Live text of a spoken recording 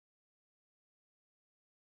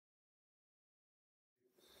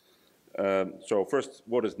So first,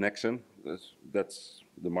 what is Nexen? That's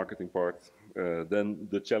the marketing part. Then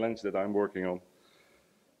the challenge that I'm working on.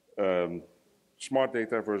 Smart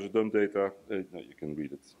data versus dumb data. No, you can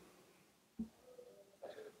read it.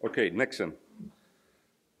 Okay, Nexen.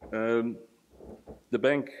 The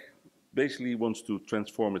bank basically wants to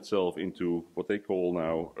transform itself into what they call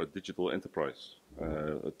now a digital enterprise,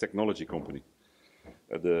 a technology company.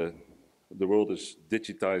 The world is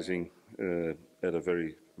digitizing at a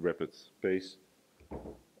very rapid pace.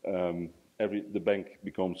 The bank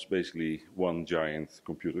becomes basically one giant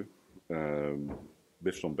computer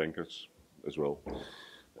with some bankers as well,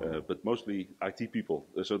 but mostly IT people.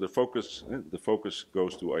 So the focus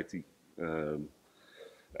goes to IT.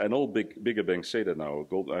 And all bigger banks say that now.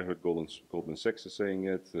 I heard Goldman Sachs is saying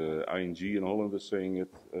it, ING in Holland is saying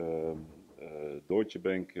it, Deutsche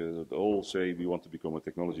Bank, they all say we want to become a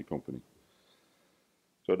technology company.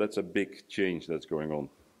 So that's a big change that's going on.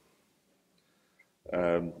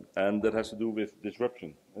 And that has to do with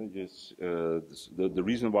disruption. The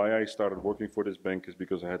reason why I started working for this bank is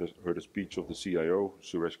because I had heard a speech of the CIO,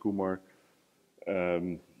 Suresh Kumar,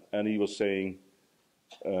 and he was saying,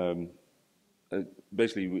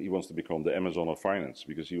 basically he wants to become the Amazon of finance,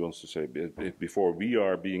 because he wants to say, before we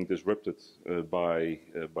are being disrupted by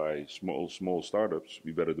small startups,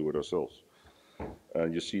 we better do it ourselves.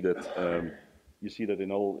 You see that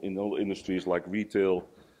in all industries like retail.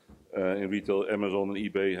 In retail, Amazon and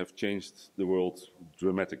eBay have changed the world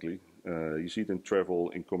dramatically. You see it in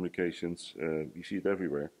travel, in communications, you see it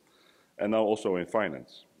everywhere. And now also in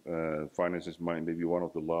finance. Finance is maybe one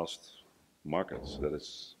of the last markets that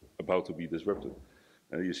is about to be disrupted.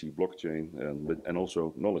 You see blockchain and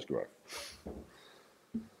also knowledge graph.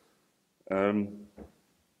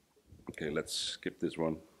 Okay, let's skip this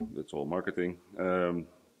one. That's all marketing.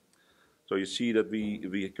 So you see that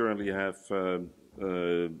we currently have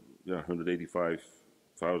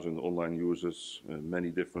 185,000 online users,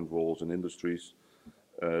 many different roles and industries.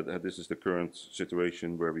 This is the current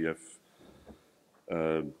situation where we have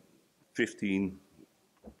 15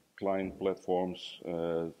 client platforms,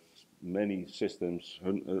 many systems.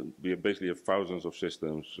 We basically have thousands of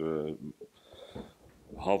systems,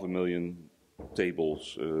 500,000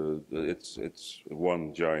 tables. It's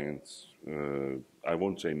one giant. I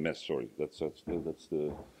won't say mess. Sorry, that's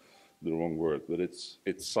the wrong word. But it's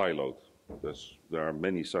siloed. There are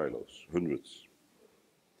many silos, hundreds.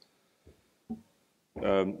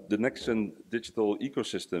 The Nexen digital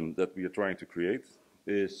ecosystem that we are trying to create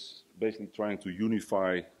is basically trying to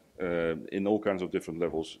unify in all kinds of different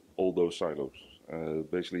levels all those silos.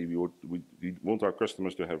 Basically, we want our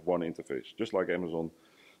customers to have one interface, just like Amazon,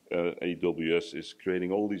 AWS is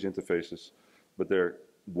creating all these interfaces, but they're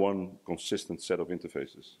one consistent set of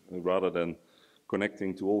interfaces. Rather than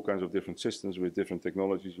connecting to all kinds of different systems with different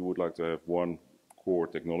technologies, you would like to have one core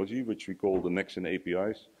technology, which we call the Nexen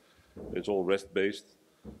APIs. It's all REST-based.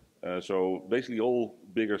 So basically all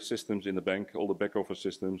bigger systems in the bank, all the back office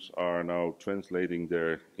systems are now translating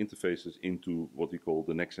their interfaces into what we call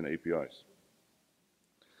the Nexen APIs.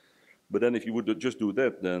 But then if you would just do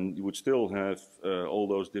that, then you would still have all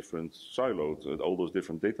those different silos, all those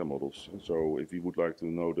different data models. So if you would like to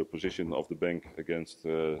know the position of the bank against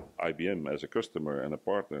IBM as a customer and a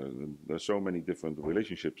partner, there's so many different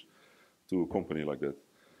relationships to a company like that.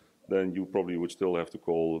 Then you probably would still have to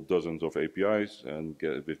call dozens of APIs and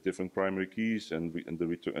get with different primary keys, and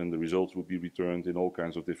the results would be returned in all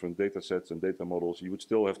kinds of different data sets and data models. You would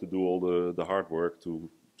still have to do all the hard work to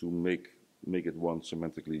make it one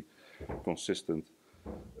semantically consistent,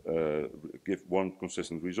 give one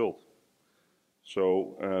consistent result.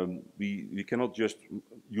 So we cannot just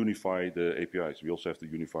unify the APIs. We also have to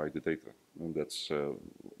unify the data, and that's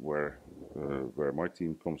where my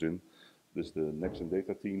team comes in. This is the Nexen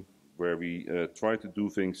data team, where we try to do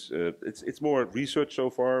things. It's more research so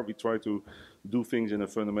far. We try to do things in a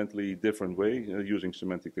fundamentally different way using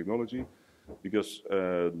semantic technology, because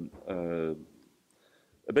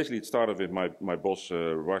basically it started with my boss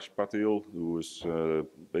Raj Patil, who was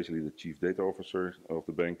basically the chief data officer of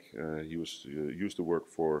the bank. He was used to work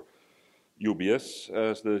for UBS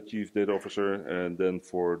as the chief data officer, and then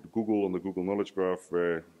for Google on the Google Knowledge Graph,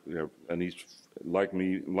 where and he's like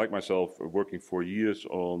myself, working for years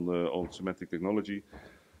on semantic technology,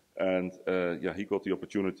 and he got the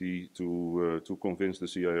opportunity to convince the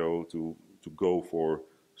CIO to go for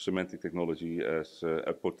semantic technology as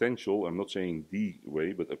a potential. I'm not saying the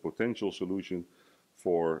way, but a potential solution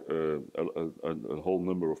for a whole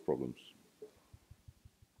number of problems.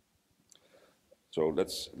 So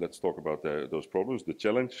let's talk about those problems, the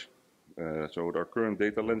challenge. So with our current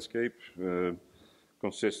data landscape,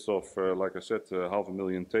 consists of, like I said,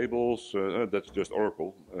 500,000 tables. That's just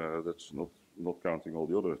Oracle. That's not counting all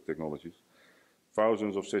the other technologies.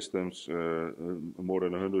 Thousands of systems, more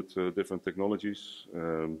than 100 different technologies.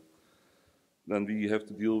 Then we have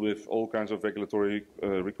to deal with all kinds of regulatory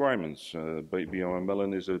requirements. BNY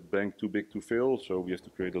Mellon is a bank too big to fail, so we have to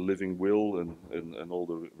create a living will and all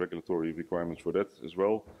the regulatory requirements for that as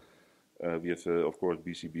well. We have, of course,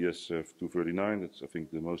 BCBS 239. That's, I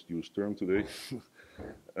think, the most used term today.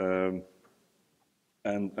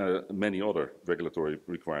 And many other regulatory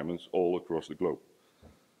requirements all across the globe.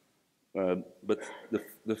 But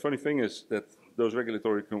the funny thing is that those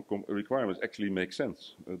regulatory requirements actually make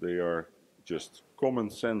sense. They are just common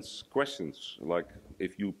sense questions, like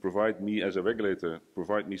if you provide me as a regulator,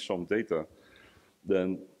 provide me some data,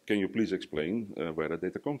 then can you please explain where that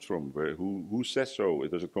data comes from? Who says so?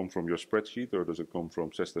 Does it come from your spreadsheet, or does it come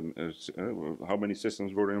from system? How many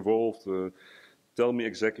systems were involved? Tell me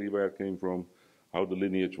exactly where it came from, how the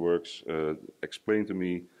lineage works. Explain to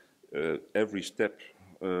me every step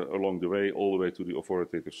along the way, all the way to the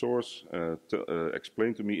authoritative source.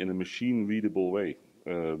 Explain to me in a machine-readable way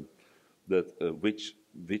that which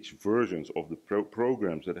versions of the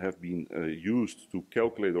programs that have been used to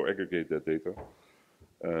calculate or aggregate that data.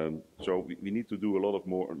 So we need to do a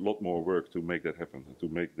lot more work to make that happen, to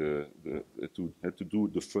make to do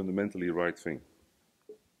the fundamentally right thing.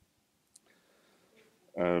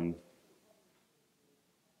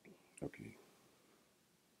 Okay.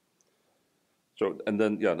 So, and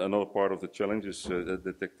then, yeah, another part of the challenge is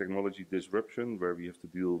the technology disruption, where we have to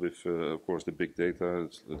deal with, of course, the big data.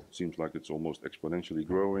 It seems like it's almost exponentially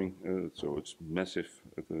growing, so it's massive.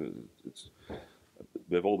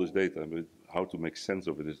 We have all this data, but how to make sense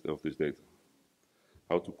of this data,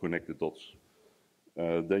 how to connect the dots.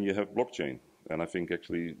 Then you have blockchain, and I think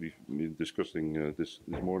actually we've been discussing this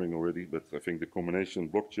morning already, but I think the combination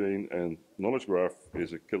blockchain and knowledge graph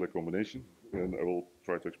is a killer combination, and I will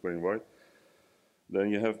try to explain why. Then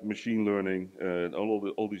you have machine learning and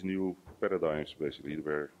all these new paradigms, basically,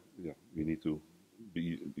 where you need to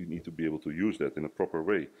be able to use that in a proper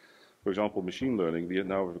way. For example, machine learning. We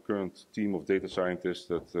now have a current team of data scientists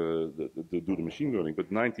that do the machine learning, but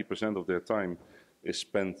 90% of their time is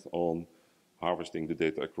spent on harvesting the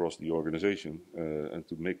data across the organization and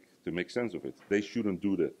to make sense of it. They shouldn't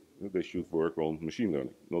do that. They should work on machine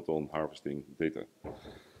learning, not on harvesting data.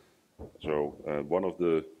 So one of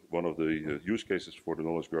the use cases for the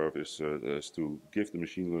knowledge graph is to give the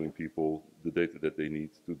machine learning people the data that they need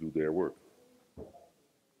to do their work.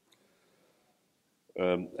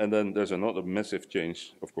 And then there's another massive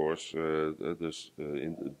change, of course.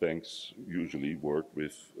 In the banks usually work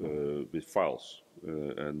with files,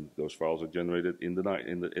 and those files are generated in the night,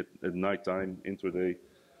 at nighttime, intraday.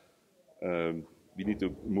 We need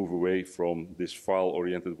to move away from this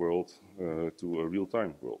file-oriented world to a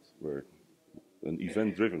real-time world, where an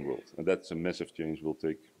event-driven world, and that's a massive change. Will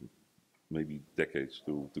take maybe decades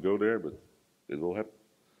to go there, but it will happen.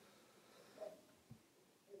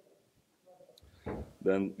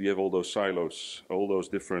 Then we have all those silos, all those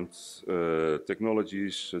different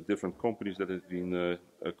technologies, different companies that have been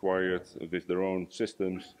acquired with their own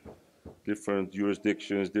systems, different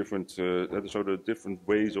jurisdictions, different sort of different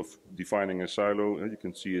ways of defining a silo. You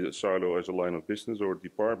can see a silo as a line of business or a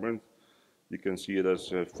department. You can see it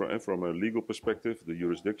as from a legal perspective, the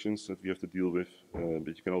jurisdictions that we have to deal with.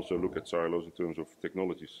 But you can also look at silos in terms of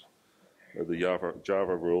technologies. The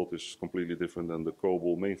Java world is completely different than the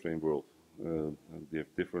COBOL mainframe world. And they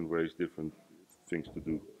have different ways, different things to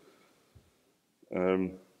do.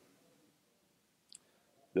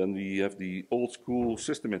 Then we have the old school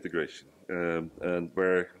system integration, and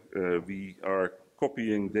where we are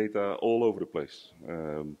copying data all over the place.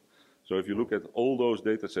 So if you look at all those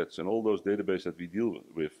data sets and all those databases that we deal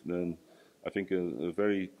with, then I think a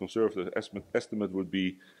very conservative estimate would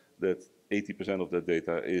be that 80% of that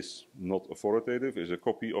data is not authoritative, is a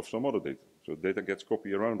copy of some other data. So data gets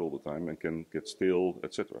copied around all the time and can get stale,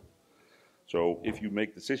 etc. So if you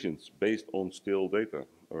make decisions based on stale data,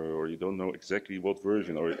 or you don't know exactly what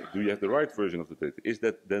version, or do you have the right version of the data, is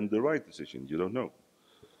that then the right decision? You don't know.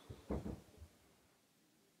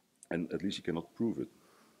 And at least you cannot prove it.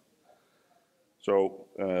 So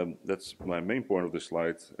that's my main point of the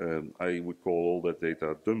slide. I would call all that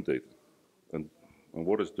data dumb data. And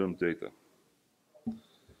what is dumb data?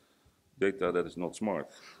 Data that is not smart.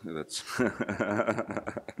 That's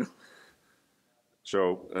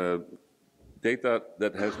so data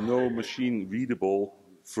that has no machine-readable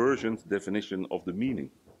versioned definition of the meaning.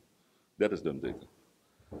 That is dumb data.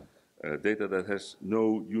 Data that has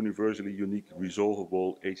no universally unique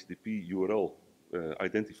resolvable HTTP URL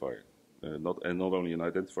identifier. not only an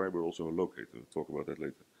identifier, but also a locator. We'll talk about that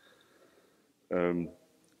later.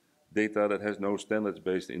 Data that has no standards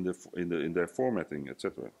based in their formatting,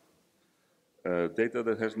 etc. Data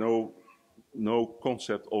that has no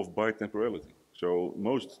concept of bitemporality. So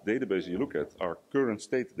most databases you look at are current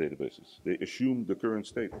state databases. They assume the current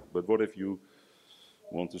state. But what if you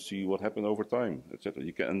want to see what happened over time, etc.?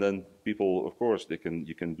 And then people, of course, you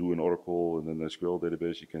can do an Oracle and an SQL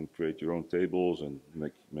database. You can create your own tables and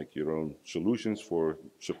make your own solutions for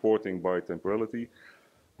supporting bitemporality.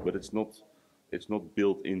 But it's not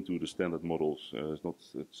built into the standard models.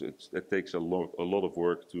 It takes a lot of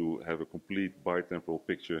work to have a complete bitemporal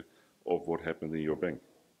picture of what happened in your bank.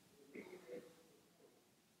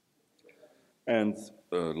 And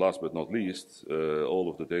last but not least, all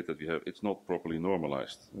of the data we have, it's not properly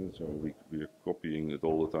normalized. So we are copying it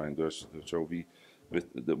all the time. With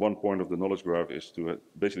the one point of the knowledge graph is to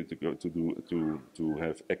basically to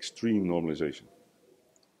have extreme normalization.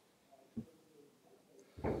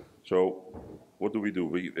 So what do?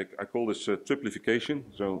 I call this triplification.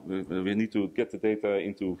 So we need to get the data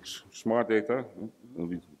into smart data.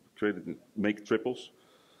 We make triples.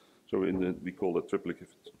 So we call that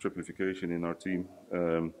triplification in our team.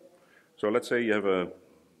 So let's say you have a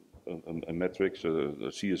matrix, a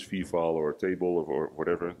CSV file or a table or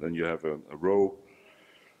whatever. Then you have a row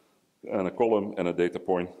and a column and a data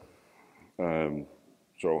point.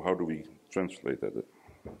 So how do we translate that?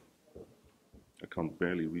 I can't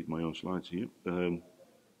barely read my own slides here.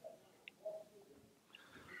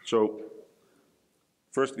 So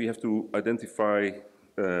first we have to identify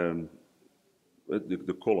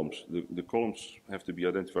the columns. The columns have to be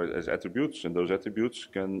identified as attributes, and those attributes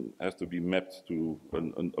have to be mapped to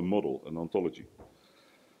a model, an ontology.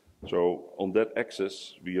 So on that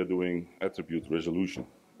axis, we are doing attribute resolution.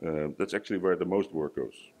 That's actually where the most work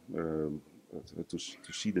goes, to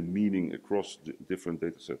see the meaning across different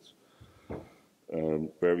data sets.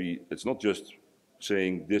 It's not just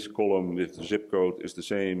saying this column with the zip code is the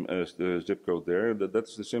same as the zip code there.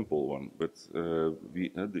 That's the simple one. But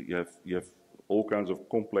you have all kinds of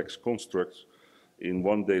complex constructs in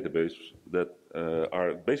one database that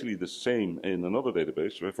are basically the same in another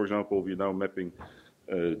database. For example, we're now mapping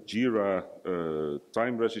Jira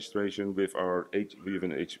time registration with we have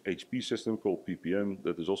an HP system called PPM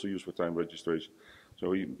that is also used for time registration. So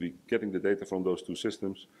we're getting the data from those two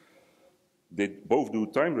systems. They both do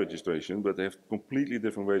time registration, but they have completely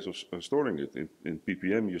different ways of storing it. In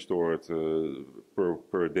PPM, you store it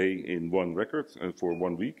per day in one record and for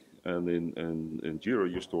 1 week. And in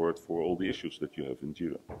Jira, you store it for all the issues that you have in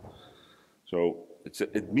Jira. So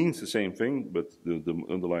it means the same thing, but the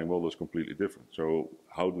underlying model is completely different. So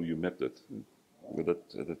how do you map that?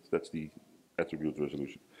 That's the attribute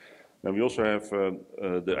resolution. And we also have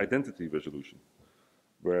the identity resolution,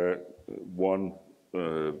 where one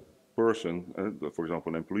person, for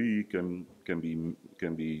example, an employee can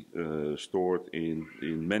be stored in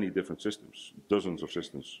many different systems, dozens of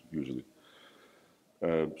systems usually.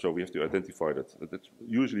 So we have to identify that. That's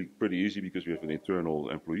usually pretty easy because we have an internal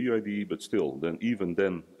employee ID, but still, even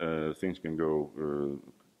then, things can go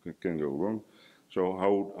wrong. So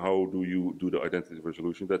how do you do the identity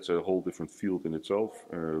resolution? That's a whole different field in itself.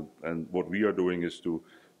 And what we are doing is to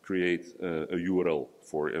create a URL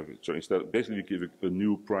for every. So instead, basically, you give a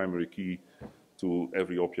new primary key to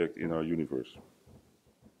every object in our universe.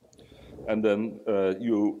 And then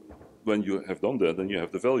when you have done that, then you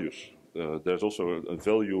have the values. There's also a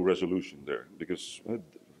value resolution there, because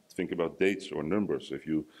think about dates or numbers. If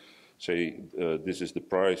you say this is the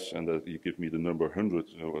price and that you give me the number 100,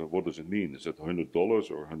 what does it mean? Is that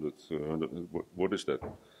 $100 or 100? What is that?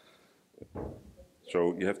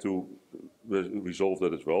 So you have to resolve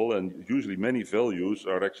that as well. And usually many values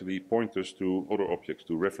are actually pointers to other objects,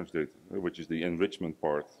 to reference data, which is the enrichment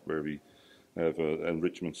part, where we have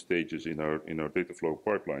enrichment stages in our data flow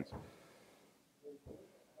pipelines.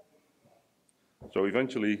 So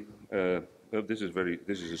eventually, this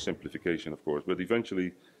is a simplification, of course, but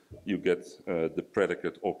eventually you get the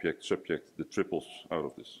predicate, object, subject, the triples out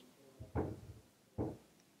of this.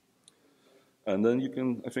 And then you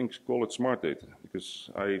can, I think, call it smart data, because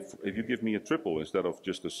if you give me a triple instead of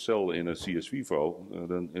just a cell in a CSV file,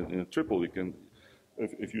 then in a triple you can,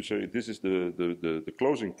 if you say this is the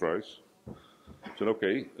closing price, so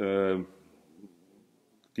okay,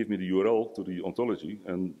 give me the URL to the ontology,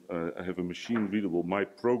 and I have a machine-readable. My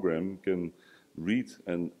program can read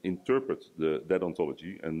and interpret that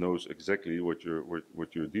ontology and knows exactly what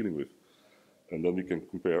you're dealing with, and then we can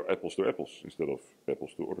compare apples to apples instead of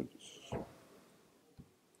apples to oranges.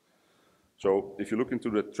 So if you look into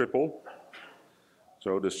the triple,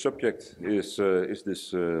 So the subject is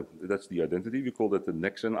this, that's the identity. We call that the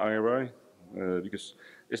Nexen IRI, because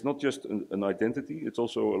it's not just an identity, it's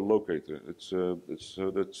also a locator.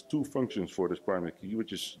 That's two functions for this primary key,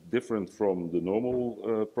 which is different from the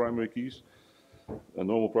normal primary keys. A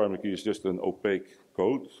normal primary key is just an opaque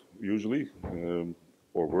code, usually,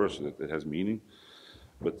 or worse, it has meaning.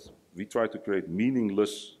 But we try to create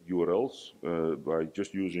meaningless URLs by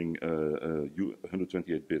just using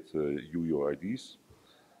 128-bit UUIDs.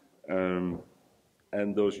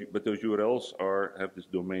 But those URLs have this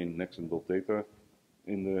domain nexen.data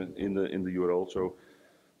in the URL. So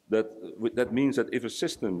that means that if a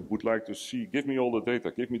system would like to see, give me all the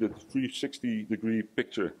data, give me the 360-degree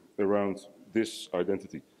picture around this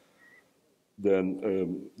identity, then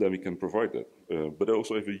we can provide that. But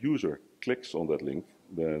also, if a user clicks on that link,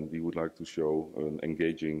 then we would like to show an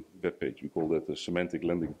engaging web page. We call that a semantic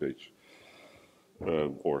landing page,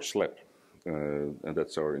 or SLAP. And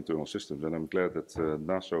that's our internal systems. And I'm glad that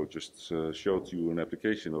Naso just showed you an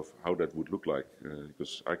application of how that would look like,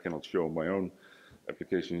 because I cannot show my own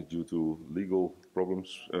applications due to legal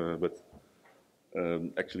problems. But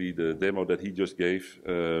actually, the demo that he just gave,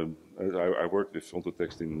 I worked with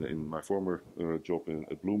Ontotext in my former job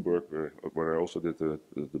at Bloomberg, where I also did the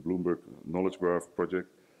Bloomberg Knowledge Graph project.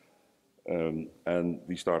 And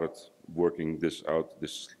we started working this out,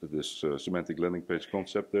 this semantic landing page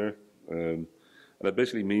concept there. And that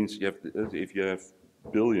basically means if you have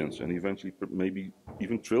billions and eventually maybe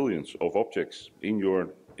even trillions of objects in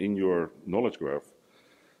your knowledge graph,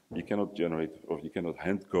 you cannot generate, or you cannot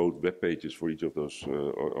hand code web pages for each of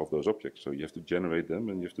those objects. So you have to generate them,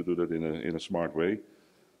 and you have to do that in a smart way.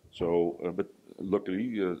 So, but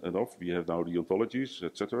luckily enough, we have now the ontologies,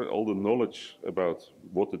 etc. All the knowledge about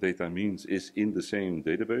what the data means is in the same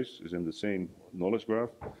database, is in the same knowledge graph.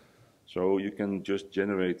 So you can just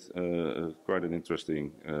generate quite an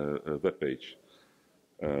interesting web page,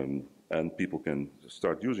 and people can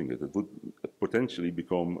start using it. It would potentially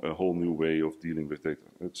become a whole new way of dealing with data.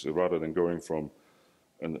 It's rather than going from,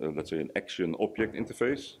 let's say, an action-object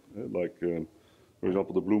interface, like, for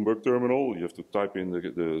example, the Bloomberg terminal. You have to type in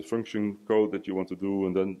the function code that you want to do,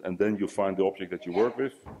 and then you find the object that you work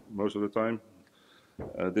with most of the time.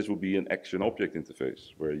 This will be an action-object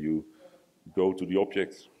interface, where you go to the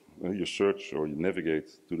object, you search or you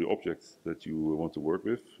navigate to the object that you want to work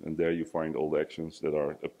with, and there you find all the actions that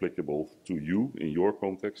are applicable to you in your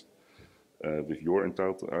context, with your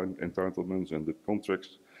entitlements and the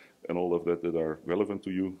contracts and all of that are relevant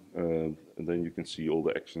to you, and then you can see all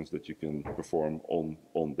the actions that you can perform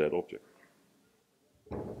on that object.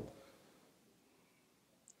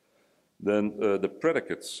 Then the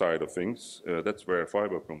predicate side of things, that's where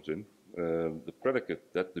Fibo comes in. The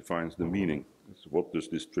predicate, that defines the meaning. So what does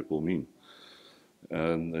this triple mean?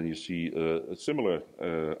 And then you see a similar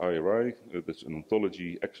IRI, that's an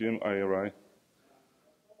ontology axiom IRI,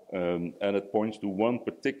 and it points to one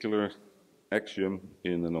particular axiom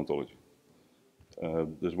in an ontology.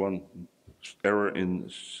 There's one error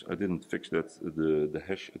I didn't fix that, the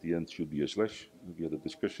hash at the end should be a slash. We had a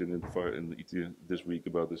discussion in the ET this week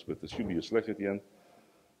about this, but there should be a slash at the end.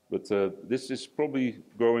 But this is probably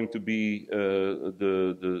going to be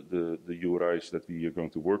the URIs that we are going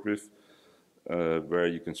to work with, where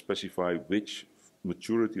you can specify which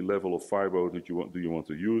maturity level of Fibo do you want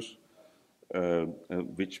to use, and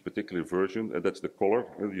which particular version. And that's the color.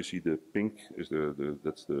 You see the pink is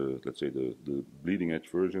let's say the bleeding edge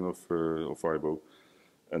version of Fibo,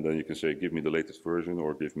 and then you can say give me the latest version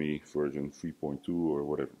or give me version 3.2 or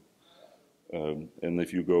whatever. And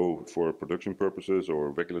if you go for production purposes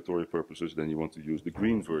or regulatory purposes, then you want to use the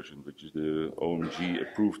green version, which is the OMG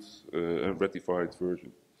approved ratified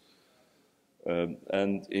version.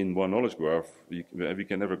 And in one knowledge graph, we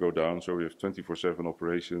can never go down, so we have 24/7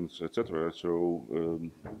 operations, etc. So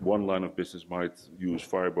one line of business might use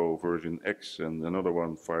Fibo version X and another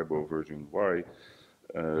one Fibo version Y.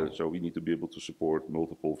 So we need to be able to support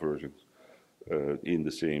multiple versions in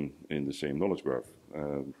the same knowledge graph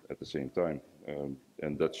at the same time,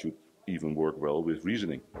 and that should even work well with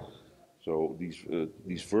reasoning. So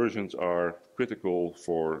these versions are critical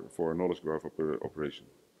for a knowledge graph operation.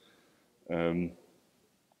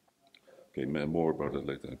 Okay, more about that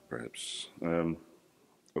later, perhaps.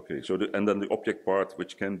 Okay, so and then the object part,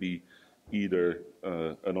 which can be either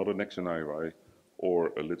another Nexen IRI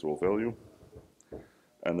or a literal value.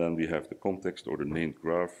 And then we have the context or the named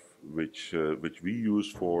graph, which we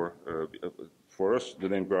use for us. The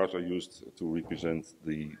named graphs are used to represent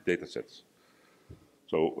the data sets.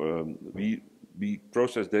 So we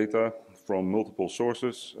process data from multiple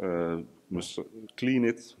sources. clean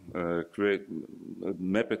it,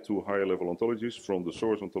 map it to higher level ontologies from the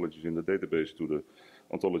source ontologies in the database to the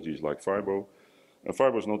ontologies like Fibo. And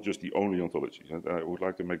Fibo is not just the only ontology. And I would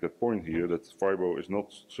like to make that point here that Fibo is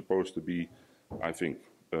not supposed to be, I think,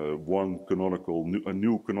 a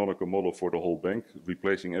new canonical model for the whole bank,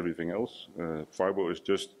 replacing everything else. Fibo is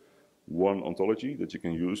just one ontology that you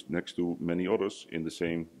can use next to many others in the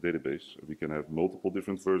same database. We can have multiple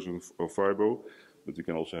different versions of Fibo, but we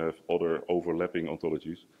can also have other overlapping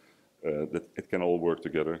ontologies that it can all work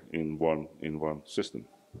together in one system.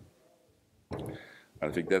 I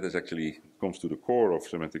think that is actually comes to the core of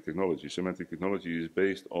semantic technology. Semantic technology is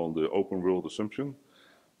based on the open world assumption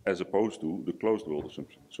as opposed to the closed world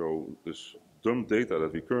assumption. So this dumb data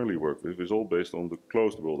that we currently work with is all based on the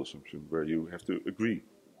closed world assumption, where you have to agree.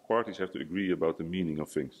 Parties have to agree about the meaning of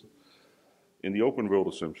things. In the open world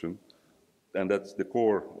assumption, and that's the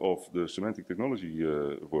core of the semantic technology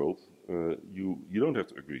world, you don't have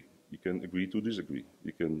to agree. You can agree to disagree.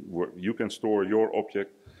 You can store your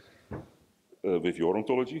object with your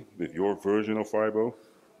ontology, with your version of Fibo.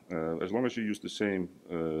 As long as you use the same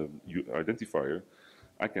identifier,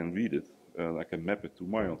 I can read it and I can map it to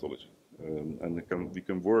my ontology. And we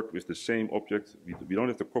can work with the same object. We don't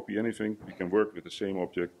have to copy anything. We can work with the same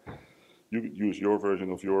object. You use your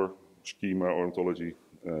version of your schema or ontology,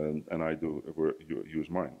 and I use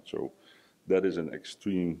mine. So that is an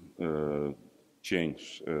extreme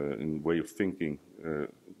change in way of thinking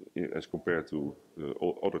as compared to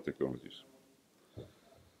other technologies.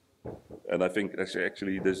 And I think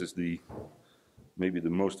actually this is maybe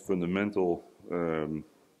the most fundamental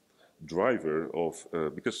driver of,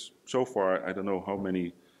 because so far I don't know how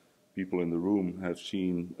many people in the room have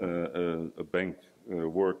seen a bank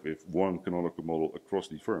work with one canonical model across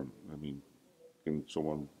the firm. I mean, can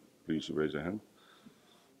someone please raise a hand?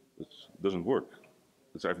 It doesn't work.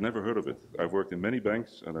 I've never heard of it. I've worked in many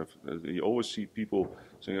banks, and you always see people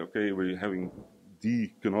saying, okay, we're having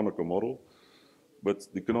the canonical model, but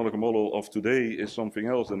the canonical model of today is something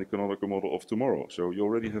else than the canonical model of tomorrow. So you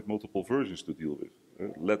already have multiple versions to deal with,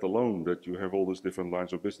 let alone that you have all these different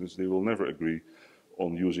lines of business. They will never agree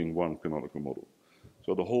on using one canonical model.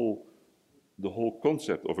 So the whole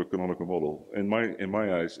concept of a canonical model, in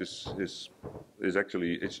my eyes, is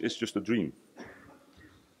actually it's just a dream.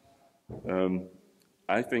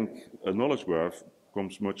 I think a knowledge graph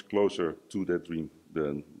comes much closer to that dream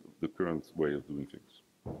than the current way of doing things.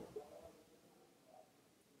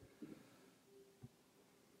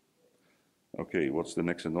 Okay, what's the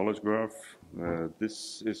next knowledge graph?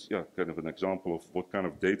 This is kind of an example of what kind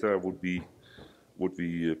of data would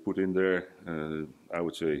we put in there. I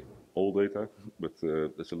would say all data, but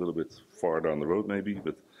that's a little bit far down the road maybe.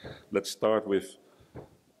 But let's start with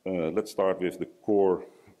the core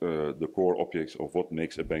objects of what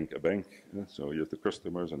makes a bank a bank. So you have the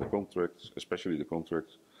customers and the contracts, especially the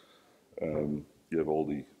contracts. You have all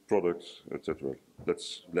the products, etc.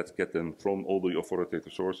 Let's get them from all the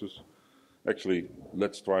authoritative sources. Actually,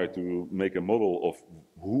 let's try to make a model of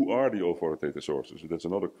who are the authoritative sources. That's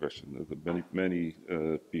another question. Many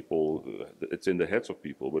people, it's in the heads of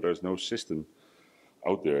people, but there's no system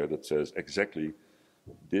out there that says exactly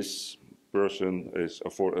this person is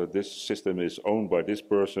this system is owned by this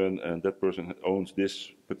person, and that person owns this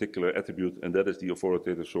particular attribute, and that is the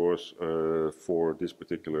authoritative source for this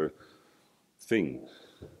particular thing.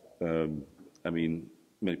 I mean,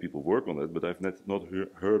 many people work on it, but I've not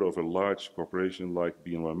heard of a large corporation like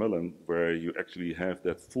BNY Mellon where you actually have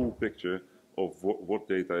that full picture of what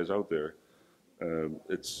data is out there.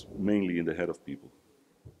 It's mainly in the head of people.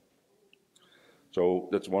 So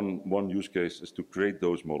that's one use case, is to create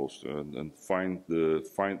those models and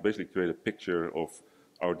basically create a picture of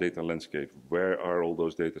our data landscape. Where are all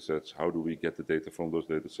those data sets? How do we get the data from those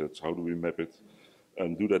data sets? How do we map it?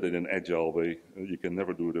 And do that in an agile way. You can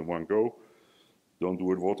never do it in one go. Don't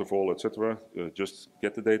do it waterfall, etc. Just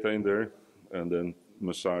get the data in there and then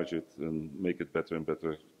massage it and make it better and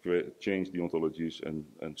better. Change the ontologies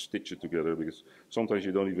and stitch it together, because sometimes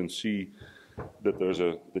you don't even see that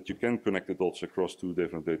that you can connect the dots across two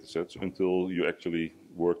different data sets until you actually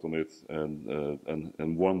worked on it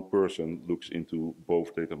and one person looks into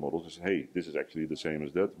both data models and says, hey, this is actually the same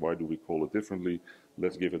as that. Why do we call it differently?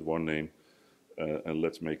 Let's give it one name and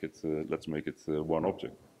let's make it one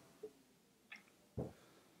object.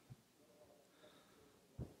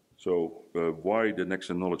 So why the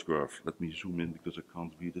next knowledge graph? Let me zoom in because I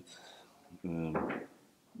can't read it.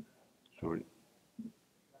 Sorry.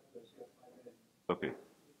 Okay.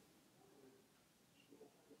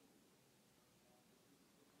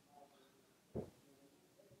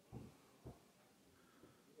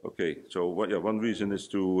 Okay, so one reason is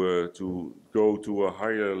to go to a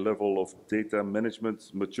higher level of data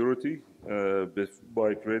management maturity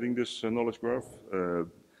by creating this knowledge graph.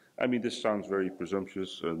 I mean, this sounds very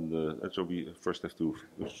presumptuous, and so we first have to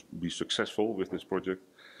be successful with this project.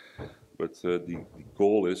 But the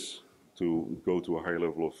goal is to go to a higher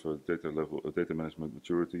level of data management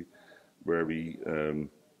maturity, where we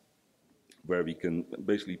can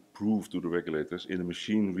basically prove to the regulators in a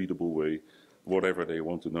machine-readable way whatever they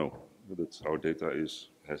want to know. That our data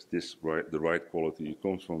has the right quality, it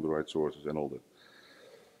comes from the right sources, and all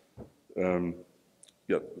that.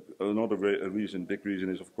 Another big reason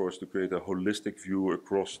is, of course, to create a holistic view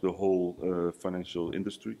across the whole financial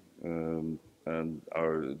industry. And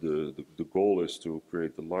the goal is to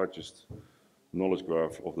create the largest knowledge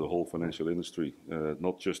graph of the whole financial industry,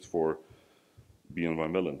 not just for BNY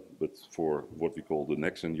Mellon, but for what we call the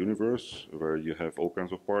Nexen universe, where you have all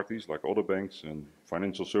kinds of parties like other banks and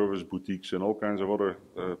financial service boutiques and all kinds of other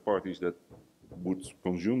parties that would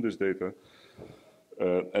consume this data,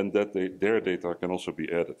 and that their data can also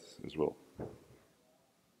be added as well.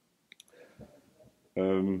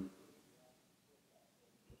 Okay,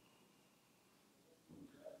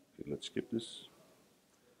 let's skip this.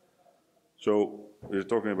 So we're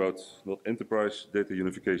talking about not enterprise data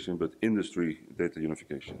unification, but industry data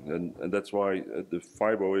unification, and that's why the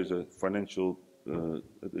FIBO is the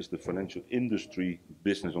financial industry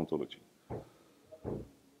business ontology.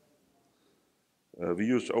 We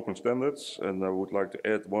use open standards, and I would like to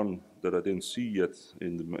add one that I didn't see yet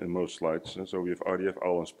in most slides. And so we have RDF,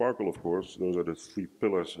 OWL, and Sparkle, of course. Those are the three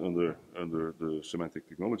pillars under the semantic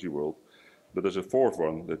technology world. But there's a fourth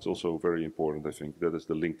one that's also very important, I think. That is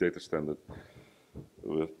the linked data standard.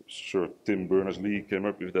 Sir Tim Berners-Lee came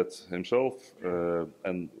up with that himself,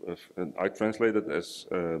 and I translated as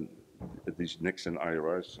these Nexen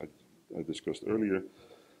IRIs I discussed earlier.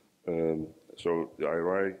 So the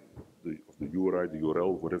IRI, the URI, the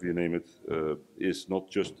URL, whatever you name it, is not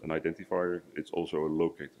just an identifier, it's also a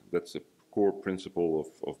locator. That's the core principle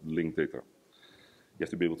of linked data. You have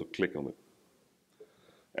to be able to click on it.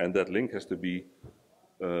 And that link has to be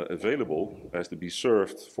available, has to be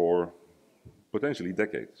served for potentially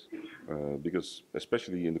decades. Because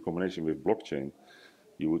especially in the combination with blockchain,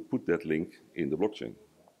 you would put that link in the blockchain.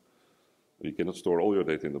 You cannot store all your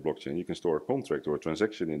data in the blockchain. You can store a contract or a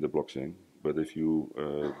transaction in the blockchain, but if you,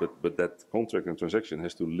 but that contract and transaction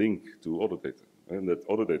has to link to other data, and that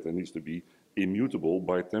other data needs to be immutable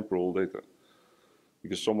by temporal data.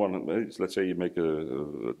 Because someone, let's say you make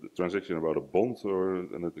a transaction about a bond,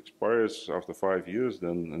 and it expires after 5 years,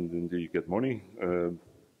 then you get money.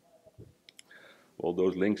 Well,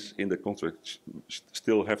 those links in the contract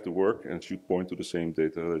still have to work and should point to the same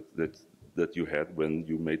data that you had when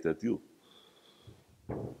you made that deal.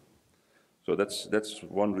 So that's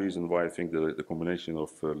one reason why I think the combination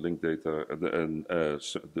of linked data and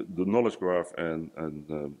the knowledge graph and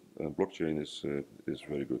blockchain is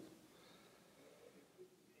very good.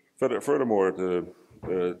 Furthermore, the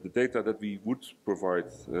data that we would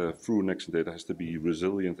provide through Nexen data has to be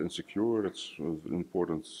resilient and secure. That's an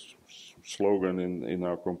important slogan in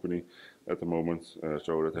our company at the moment.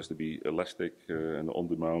 So that has to be elastic and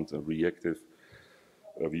on-demand and reactive.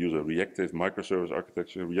 We use a reactive microservice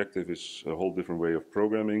architecture. Reactive is a whole different way of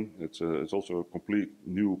programming. It's also a complete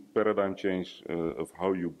new paradigm change of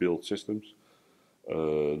how you build systems.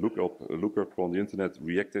 Look up on the internet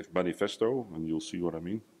reactive manifesto, and you'll see what I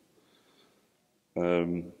mean.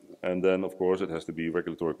 And then, of course, it has to be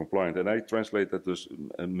regulatory compliant. And I translate that as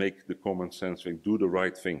make the common sense thing, do the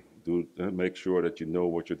right thing, make sure that you know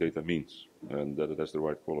what your data means and that it has the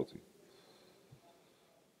right quality.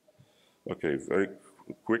 Okay, very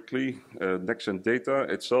quickly, Nexen data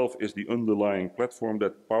itself is the underlying platform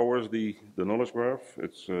that powers the knowledge graph.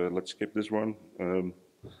 Let's skip this one.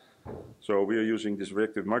 So we are using this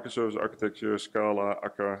reactive microservice architecture, Scala,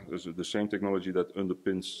 Akka. This is the same technology that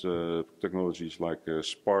underpins technologies like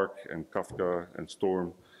Spark and Kafka and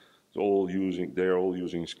Storm. They are all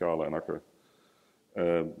using Scala and Akka.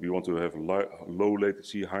 We want to have low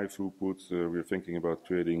latency, high throughput. We're thinking about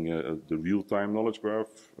creating the real-time knowledge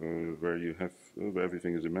graph where you have where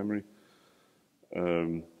everything is in memory.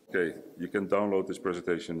 Okay, you can download this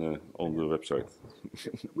presentation on the website.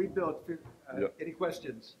 We built. Any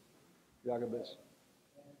questions, Jacobus?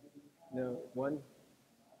 No, one.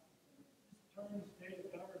 Terms data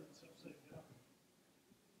governance upside down.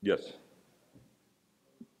 Yes.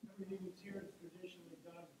 Everything that's here is traditionally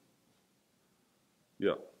done.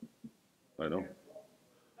 Yeah, I know.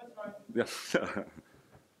 That's fine.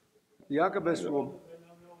 Yeah.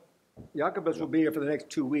 Jacobus will be here for the next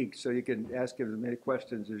 2 weeks, so you can ask him as many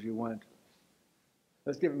questions as you want.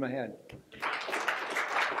 Let's give him a hand.